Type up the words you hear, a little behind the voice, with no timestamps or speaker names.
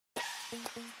Hi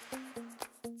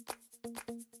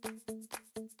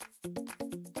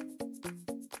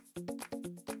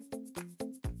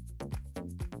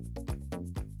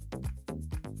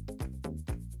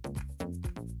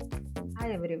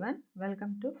everyone,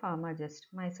 welcome to PharmaGist.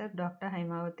 Myself Dr.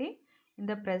 Haimavati. In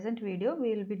the present video,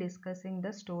 we will be discussing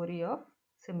the story of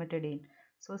Cimetidine.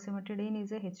 So Cimetidine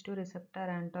is a H2 receptor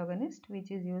antagonist which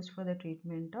is used for the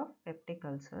treatment of peptic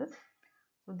ulcers.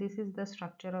 So this is the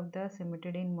structure of the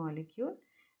Cimetidine molecule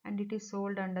and it is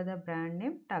sold under the brand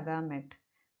name Tagamet.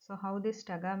 So how this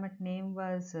Tagamet name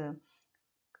was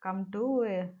come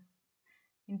to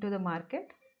into the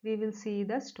market, we will see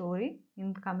the story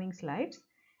in coming slides.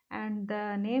 And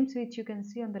the names which you can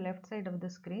see on the left side of the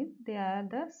screen, they are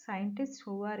the scientists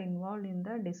who are involved in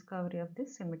the discovery of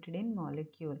this cimetidine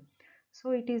molecule.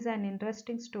 So it is an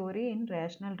interesting story in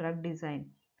rational drug design.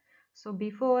 So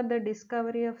before the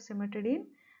discovery of cimetidine,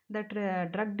 the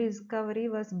drug discovery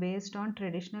was based on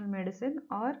traditional medicine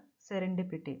or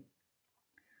serendipity.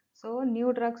 So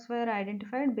new drugs were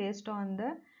identified based on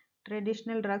the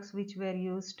traditional drugs which were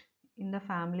used in the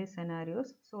family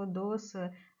scenarios. So those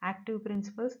active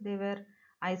principles, they were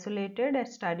isolated and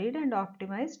studied and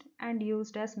optimized and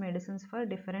used as medicines for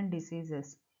different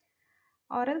diseases.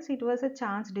 Or else it was a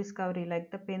chance discovery,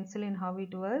 like the penicillin, how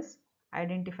it was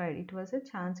identified. It was a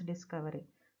chance discovery.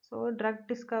 So drug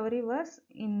discovery was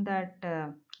in that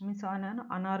means on an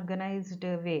unorganized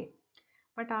way.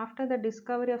 But after the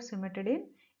discovery of cimetidine,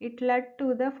 it led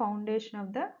to the foundation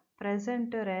of the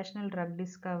present rational drug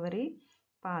discovery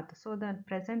path. So the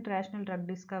present rational drug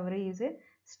discovery is a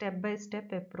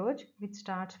step-by-step approach which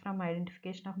starts from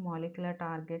identification of molecular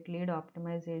target, lead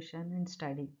optimization and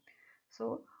study.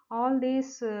 So all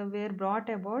these were brought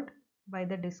about by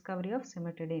the discovery of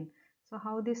cimetidine. So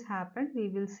how this happened, we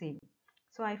will see.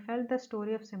 So I felt the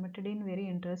story of cimetidine very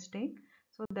interesting.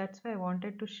 So that's why I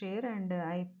wanted to share and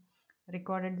I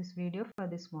recorded this video for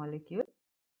this molecule.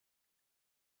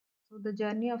 So the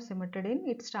journey of cimetidine,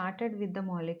 it started with the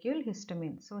molecule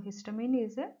histamine. So histamine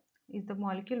is the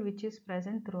molecule which is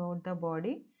present throughout the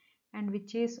body and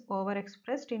which is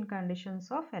overexpressed in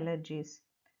conditions of allergies.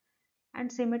 And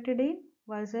cimetidine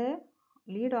was a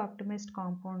lead optimized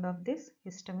compound of this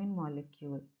histamine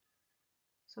molecule.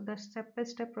 So the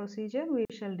step-by-step procedure we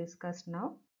shall discuss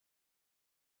now.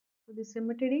 So the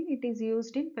cimetidine, it is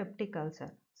used in peptic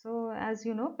ulcer. So as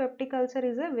you know, peptic ulcer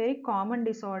is a very common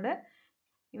disorder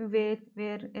where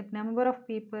a number of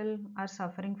people are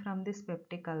suffering from this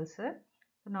peptic ulcer.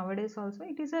 So nowadays also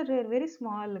it is a very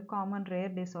small common rare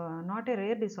disorder, not a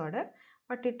rare disorder,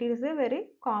 but it is a very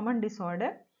common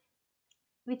disorder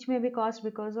which may be caused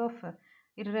because of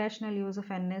irrational use of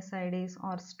NSAIDs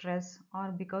or stress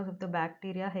or because of the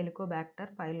bacteria Helicobacter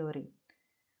pylori.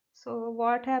 So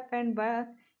what happened back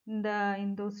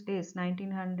in those days,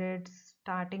 1900s,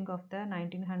 starting of the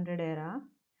 1900 era,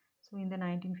 so in the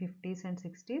 1950s and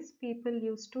 60s, people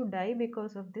used to die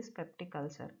because of this peptic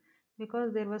ulcer.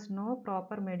 Because there was no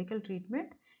proper medical treatment,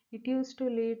 it used to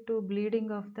lead to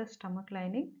bleeding of the stomach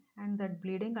lining and that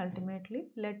bleeding ultimately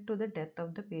led to the death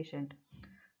of the patient.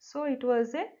 So it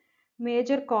was a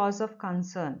major cause of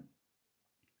concern.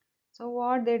 So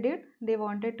what they did, they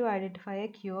wanted to identify a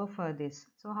cure for this.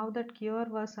 So how that cure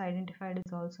was identified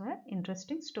is also an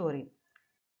interesting story.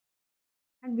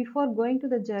 And before going to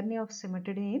the journey of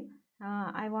cimetidine,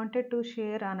 I wanted to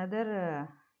share another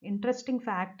interesting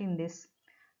fact in this.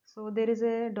 So there is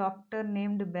a doctor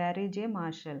named Barry J.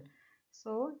 Marshall.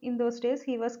 So in those days,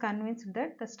 he was convinced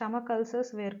that the stomach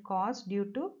ulcers were caused due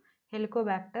to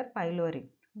Helicobacter pylori.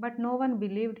 But no one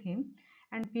believed him,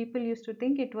 and people used to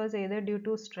think it was either due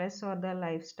to stress or the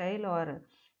lifestyle or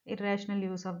irrational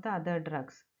use of the other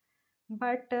drugs.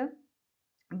 But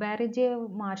Barry J.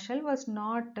 Marshall was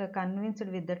not convinced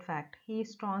with that fact. He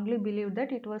strongly believed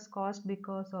that it was caused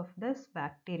because of this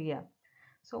bacteria.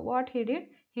 So what he did,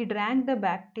 he drank the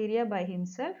bacteria by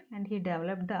himself and he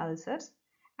developed the ulcers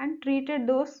and treated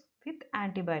those with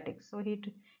antibiotics. So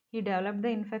he developed the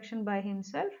infection by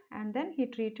himself and then he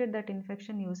treated that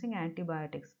infection using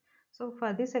antibiotics. So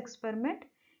for this experiment,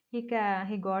 he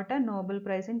got a Nobel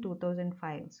Prize in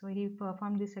 2005. So he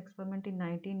performed this experiment in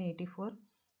 1984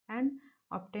 and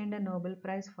obtained a Nobel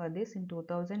Prize for this in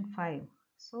 2005.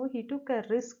 So he took a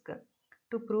risk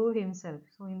to prove himself.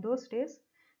 So in those days,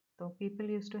 so people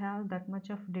used to have that much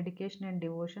of dedication and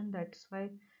devotion. That's why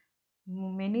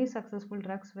many successful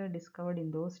drugs were discovered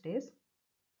in those days.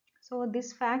 So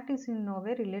this fact is in no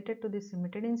way related to the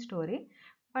cimetidine story,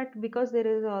 but because there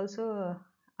is also a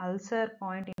ulcer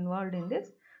point involved in this,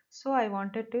 so I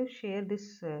wanted to share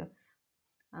this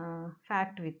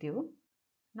fact with you.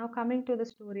 Now coming to the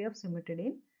story of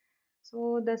cimetidine.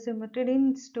 So the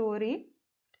Cimetidine story,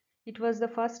 it was the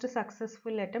first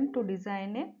successful attempt to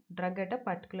design a drug at a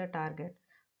particular target.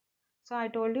 So I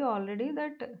told you already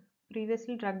that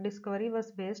previously drug discovery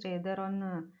was based either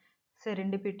on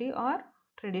serendipity or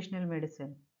traditional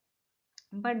medicine.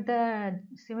 But the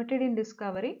Cimetidine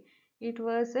discovery, it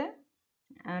was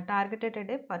targeted at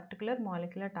a particular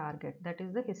molecular target, that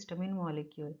is the histamine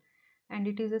molecule, and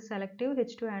it is a selective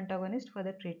H2 antagonist for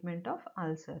the treatment of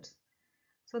ulcers.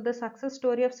 So the success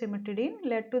story of Cimetidine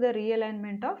led to the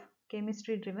realignment of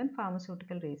chemistry-driven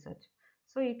pharmaceutical research.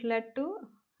 So it led to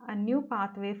a new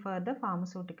pathway for the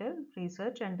pharmaceutical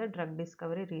research and the drug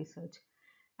discovery research.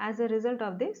 As a result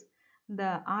of this,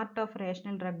 the art of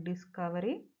rational drug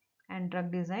discovery and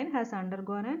drug design has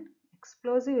undergone an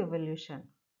explosive evolution.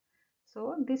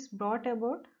 So this brought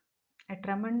about a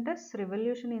tremendous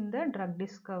revolution in the drug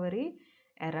discovery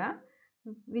era,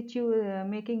 which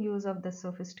making use of the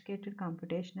sophisticated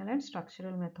computational and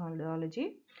structural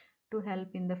methodology to help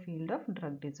in the field of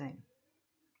drug design.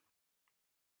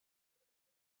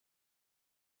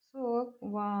 So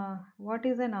what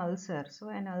is an ulcer? So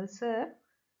an ulcer,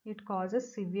 it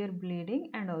causes severe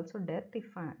bleeding and also death if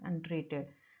untreated.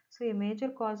 So a major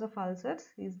cause of ulcers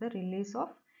is the release of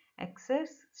excess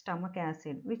stomach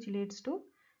acid, which leads to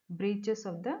breaches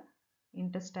of the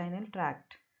intestinal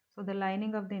tract. So the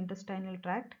lining of the intestinal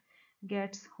tract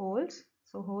gets holes.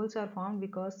 So holes are formed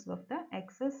because of the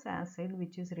excess acid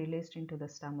which is released into the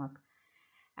stomach.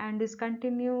 And this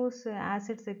continuous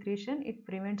acid secretion, it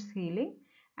prevents healing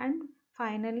and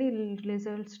finally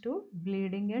results to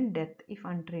bleeding and death if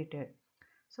untreated.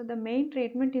 So the main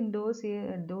treatment in those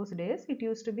days, it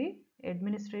used to be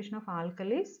administration of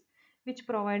alkalis, which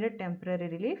provided temporary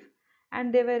relief,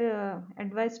 and they were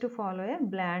advised to follow a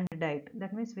bland diet,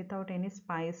 that means without any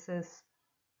spices,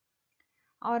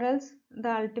 or else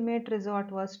the ultimate resort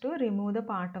was to remove the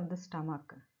part of the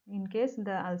stomach in case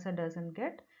the ulcer doesn't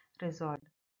get resolved.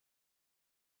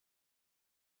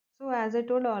 So as I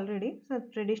told already, so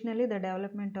traditionally the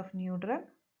development of new drug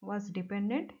was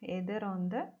dependent either on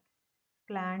the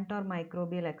plant or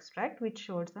microbial extract which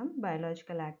showed some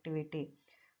biological activity.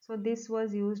 So this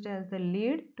was used as the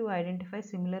lead to identify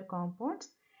similar compounds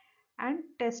and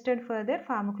tested for their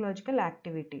pharmacological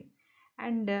activity.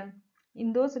 And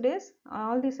in those days,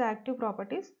 all these active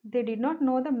properties, they did not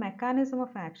know the mechanism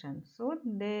of action. So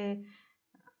they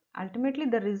ultimately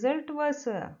the result was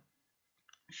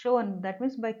shown, that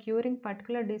means by curing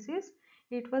particular disease,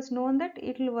 it was known that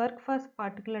it will work for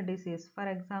particular disease. For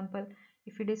example,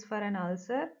 if it is for an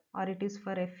ulcer or it is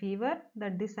for a fever,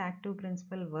 that this active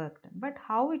principle worked. But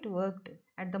how it worked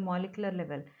at the molecular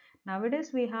level,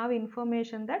 nowadays we have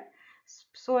information that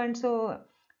so and so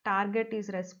target is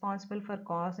responsible for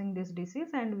causing this disease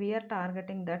and we are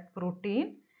targeting that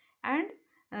protein and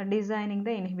designing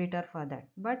the inhibitor for that.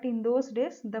 But in those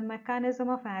days, the mechanism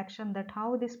of action, that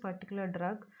how this particular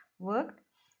drug worked,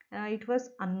 it was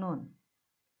unknown.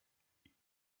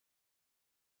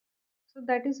 So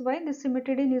that is why the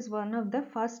cimetidine is one of the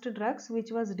first drugs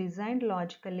which was designed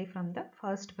logically from the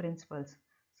first principles.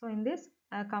 So in this,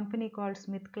 a company called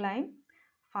SmithKline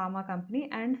Pharma Company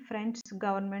and French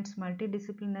government's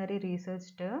multidisciplinary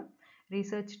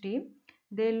research team,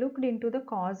 they looked into the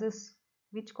causes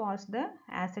which caused the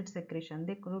acid secretion.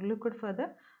 They looked for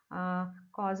the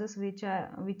causes which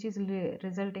is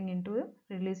resulting into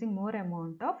releasing more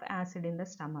amount of acid in the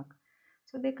stomach.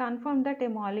 So they confirmed that a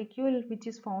molecule which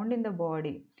is found in the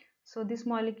body. So this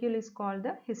molecule is called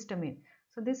the histamine.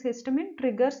 So this histamine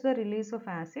triggers the release of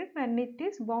acid when it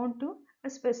is bound to a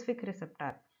specific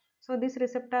receptor. So this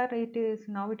receptor, it is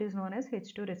known as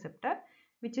H2 receptor,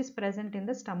 which is present in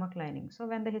the stomach lining. So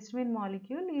when the histamine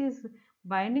molecule is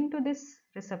binding to this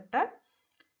receptor,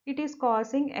 it is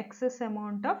causing excess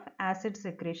amount of acid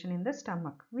secretion in the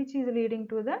stomach, which is leading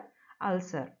to the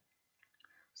ulcer.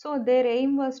 So their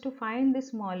aim was to find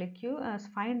this molecule,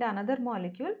 find another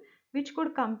molecule which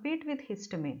could compete with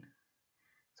histamine.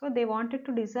 So they wanted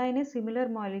to design a similar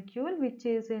molecule which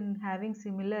is in having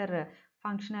similar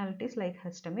functionalities like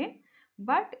histamine,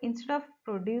 but instead of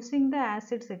producing the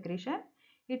acid secretion,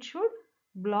 it should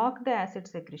block the acid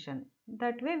secretion.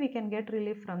 That way we can get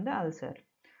relief from the ulcer.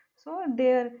 So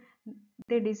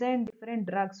they designed different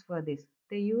drugs for this.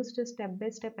 They used a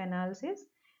step-by-step analysis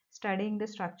studying the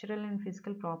structural and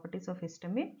physical properties of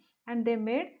histamine, and they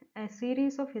made a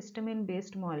series of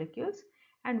histamine-based molecules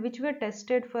and which were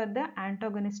tested for the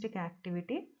antagonistic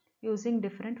activity using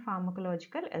different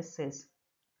pharmacological assays.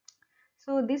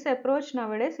 So this approach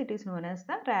nowadays it is known as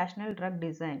the rational drug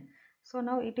design. So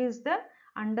now it is the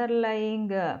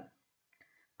underlying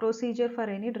procedure for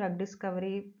any drug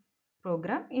discovery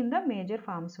program in the major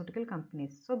pharmaceutical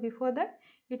companies. So before that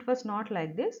it was not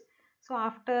like this. So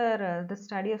after the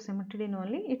study of cimetidine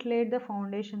only, it laid the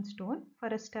foundation stone for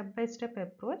a step-by-step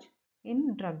approach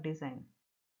in drug design.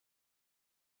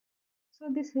 So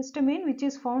this histamine, which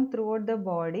is found throughout the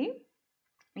body,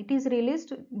 it is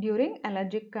released during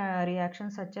allergic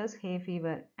reactions such as hay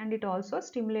fever, and it also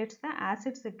stimulates the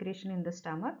acid secretion in the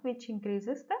stomach, which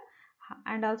increases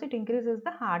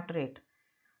the heart rate.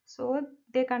 So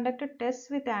they conducted tests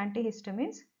with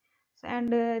antihistamines,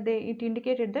 and it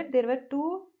indicated that there were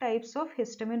two types of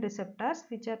histamine receptors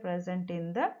which are present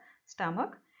in the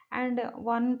stomach, and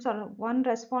one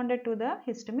responded to the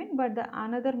histamine, but the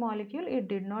another molecule, it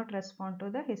did not respond to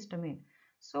the histamine.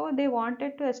 So they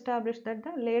wanted to establish that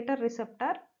the later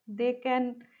receptor they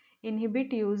can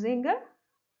inhibit using a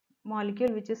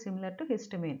molecule which is similar to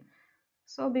histamine.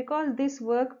 So because this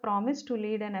work promised to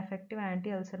lead an effective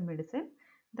anti-ulcer medicine,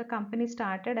 the company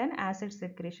started an acid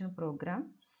secretion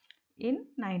program in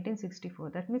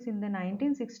 1964. That means in the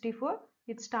 1964,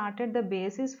 it started the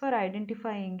basis for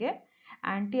identifying a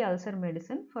anti-ulcer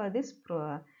medicine for this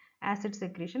acid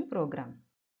secretion program.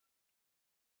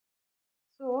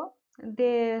 So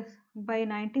they by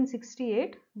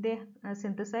 1968 they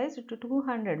synthesized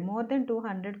more than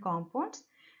 200 compounds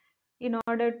in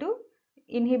order to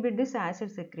inhibit this acid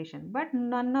secretion, but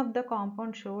none of the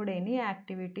compounds showed any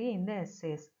activity in the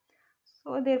assays.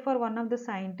 So therefore one of the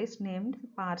scientists named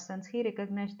Parsons, he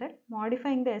recognized that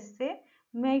modifying the assay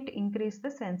might increase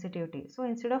the sensitivity. So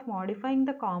instead of modifying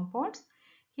the compounds,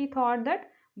 he thought that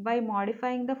by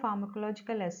modifying the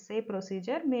pharmacological assay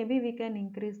procedure, maybe we can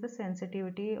increase the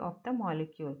sensitivity of the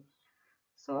molecule.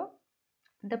 So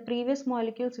the previous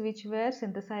molecules which were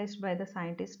synthesized by the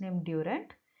scientist named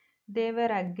Durant, they were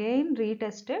again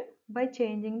retested by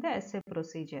changing the assay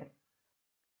procedure.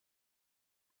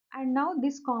 And now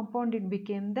this compound, it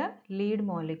became the lead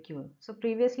molecule. So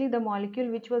previously the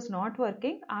molecule which was not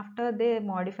working, after they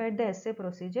modified the assay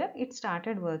procedure, it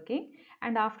started working,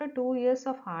 and after 2 years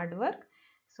of hard work,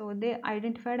 so they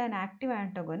identified an active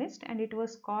antagonist, and it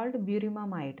was called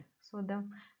burimamide. So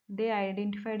they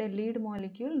identified a lead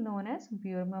molecule known as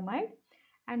burimamide,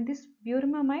 and this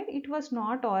burimamide, it was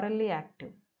not orally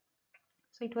active.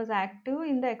 So it was active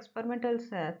in the experimental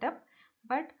setup,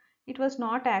 but it was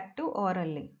not active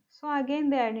orally. So again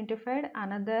they identified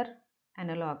another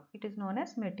analog. It is known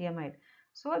as metiamide.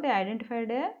 So they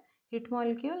identified a hit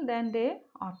molecule, then they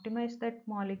optimized that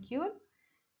molecule,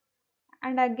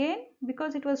 and again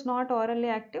because it was not orally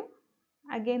active,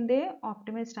 again they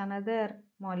optimized another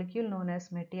molecule known as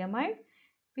metiamide,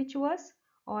 which was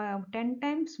 10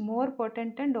 times more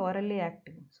potent and orally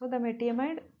active. So the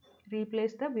metiamide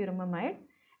replaced the burimamide,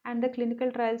 and the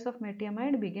clinical trials of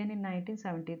metiamide began in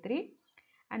 1973,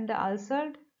 and the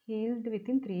ulcer healed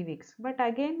within 3 weeks. But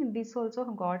again this also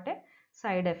got a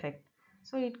side effect.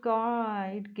 So it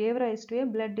gave rise to a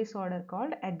blood disorder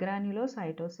called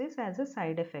agranulocytosis as a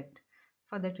side effect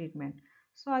for the treatment.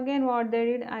 So again what they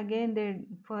did, again they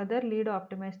further lead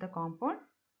optimized the compound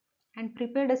and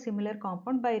prepared a similar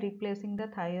compound by replacing the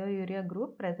thiourea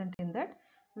group present in that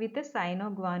with a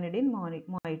cyanoguanidine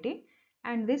moiety,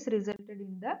 and this resulted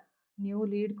in the new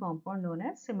lead compound known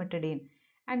as cimetidine.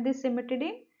 And this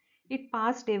cimetidine, it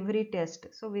passed every test.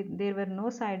 So there were no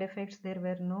side effects, there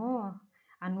were no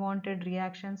unwanted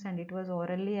reactions, and it was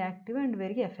orally active and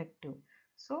very effective.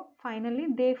 So finally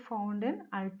they found an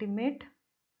ultimate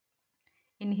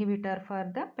inhibitor for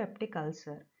the peptic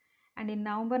ulcer, and in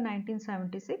November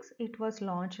 1976 it was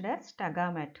launched as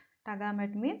Tagamet.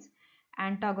 Tagamet means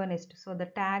antagonist, so the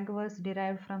tag was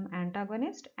derived from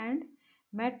antagonist and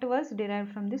met was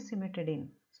derived from this cimetidine.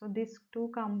 So these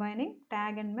two combining,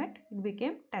 tag and met, it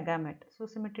became Tagamet. So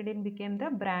cimetidine became the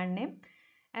brand name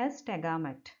as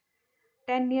Tagamet.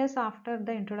 10 years after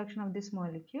the introduction of this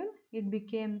molecule, it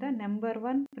became the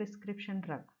 #1 prescription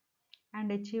drug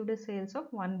and achieved sales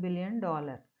of $1 billion.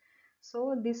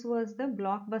 So this was the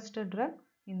blockbuster drug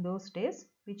in those days,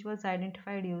 which was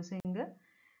identified using a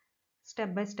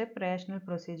step-by-step rational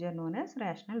procedure known as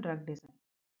rational drug design.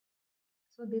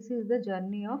 So this is the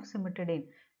journey of cimetidine,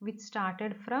 which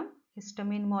started from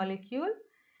histamine molecule.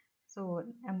 So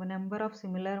a number of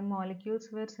similar molecules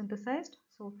were synthesized.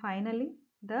 So finally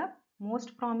the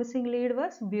most promising lead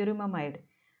was burimamide,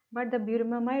 but the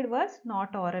burimamide was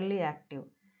not orally active.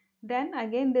 Then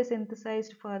again they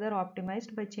synthesized further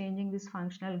optimized by changing this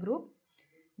functional group.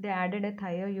 They added a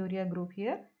thiourea group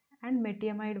here, and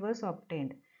metiamide was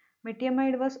obtained.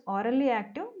 Metiamide was orally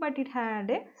active, but it had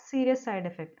a serious side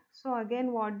effect. So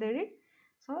again what they did,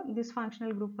 so this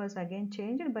functional group was again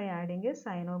changed by adding a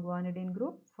cyanoguanidine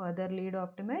group, further lead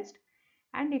optimized,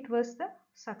 and it was the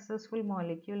successful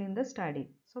molecule in the study.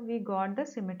 So we got the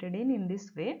cimetidine in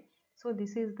this way. So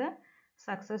this is the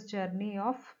success journey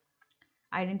of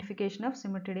identification of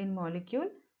cimetidine molecule,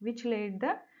 which laid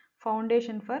the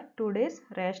foundation for today's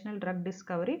rational drug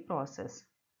discovery process.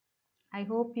 I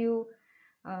hope you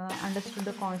understood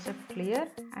the concept clear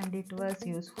and it was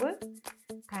useful.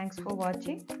 Thanks for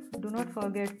watching. Do not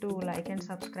forget to like and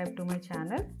subscribe to my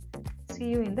channel. See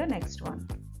you in the next one.